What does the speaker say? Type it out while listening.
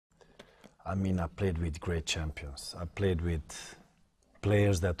I mean, I played with great champions. I played with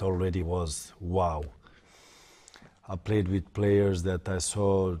players that already was wow. I played with players that I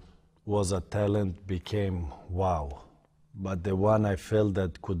saw was a talent, became wow. But the one I felt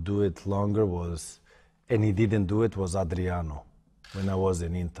that could do it longer was, and he didn't do it, was Adriano when I was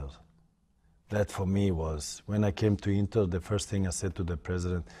in Inter. That for me was, when I came to Inter, the first thing I said to the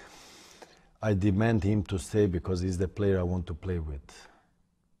president, I demand him to stay because he's the player I want to play with.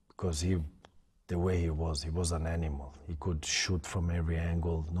 Because the way he was an animal. He could shoot from every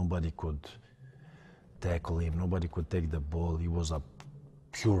angle. Nobody could tackle him. Nobody could take the ball. He was a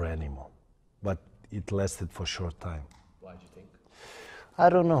pure animal. But it lasted for a short time. Why do you think? I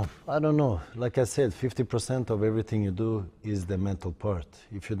don't know. Like I said, 50% of everything you do is the mental part.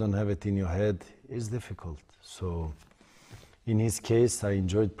 If you don't have it in your head, it's difficult. So in his case, I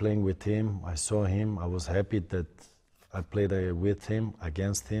enjoyed playing with him. I saw him. I was happy that I played with him,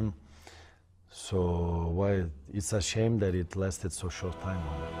 against him. So it's a shame that it lasted so short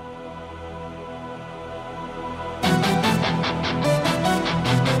time.